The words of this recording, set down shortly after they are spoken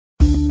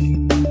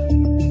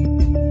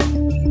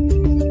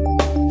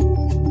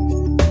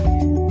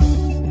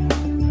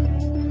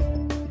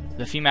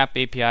Femap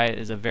API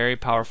is a very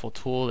powerful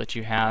tool that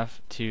you have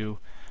to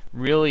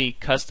really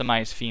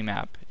customize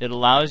Femap. It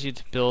allows you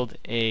to build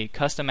a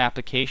custom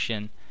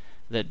application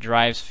that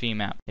drives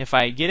Femap. If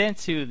I get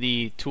into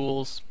the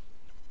Tools,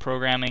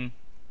 Programming,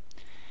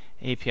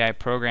 API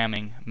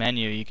Programming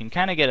menu, you can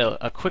kind of get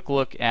a quick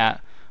look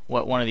at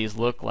what one of these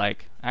look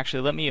like.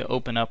 Actually, let me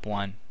open up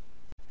one.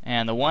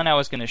 And the one I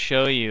was going to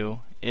show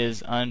you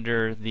is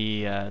under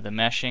the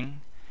meshing.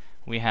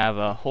 We have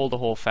a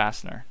hole-to-hole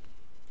fastener.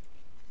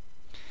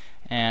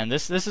 And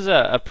this is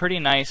a pretty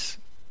nice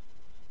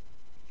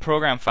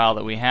program file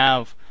that we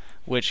have,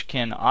 which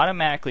can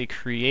automatically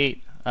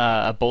create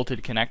a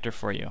bolted connector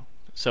for you.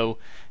 So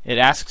it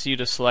asks you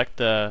to select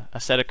a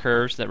set of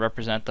curves that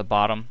represent the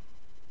bottom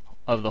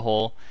of the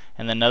hole,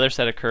 and then another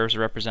set of curves that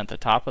represent the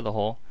top of the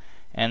hole.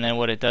 And then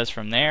what it does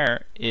from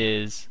there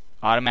is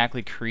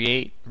automatically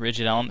create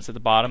rigid elements at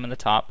the bottom and the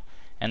top,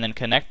 and then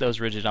connect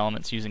those rigid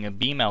elements using a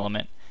beam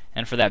element.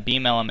 And for that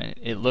beam element,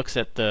 it looks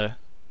at the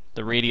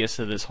radius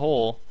of this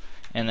hole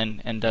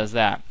and does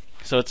that.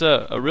 So it's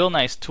a real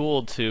nice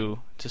tool to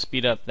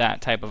speed up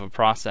that type of a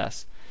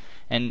process.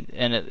 And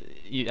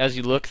as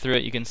you look through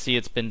it, you can see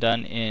it's been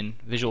done in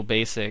Visual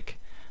Basic.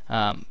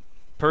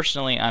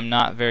 Personally, I'm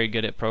not very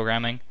good at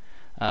programming.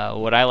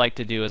 What I like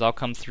to do is I'll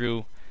come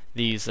through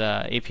these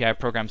API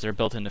programs that are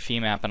built into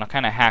Femap, and I'll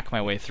kind of hack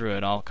my way through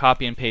it. I'll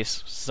copy and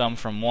paste some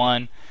from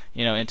one,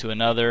 into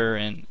another,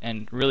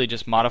 and really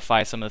just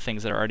modify some of the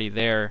things that are already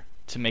there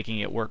to making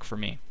it work for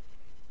me.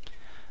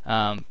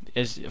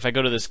 If I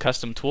go to this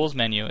Custom Tools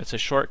menu, it's a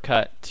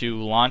shortcut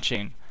to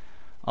launching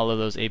all of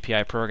those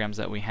API programs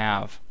that we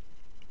have.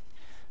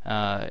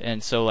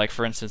 And so, like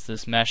for instance,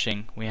 this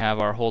meshing, we have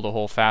our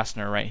hole-to-hole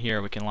fastener right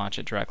here. We can launch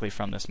it directly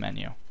from this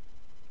menu.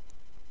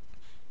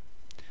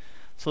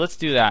 So let's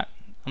do that.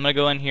 I'm going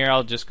to go in here,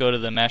 I'll just go to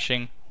the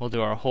meshing, we'll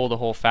do our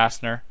hole-to-hole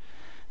fastener,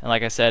 and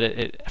like I said,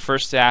 it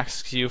first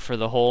asks you for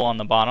the hole on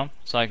the bottom,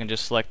 so I can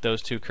just select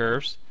those two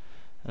curves,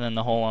 and then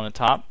the hole on the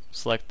top,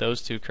 select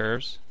those two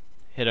curves,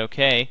 hit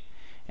OK,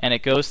 and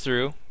it goes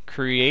through,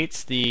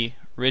 creates the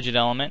rigid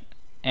element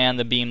and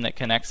the beam that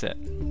connects it.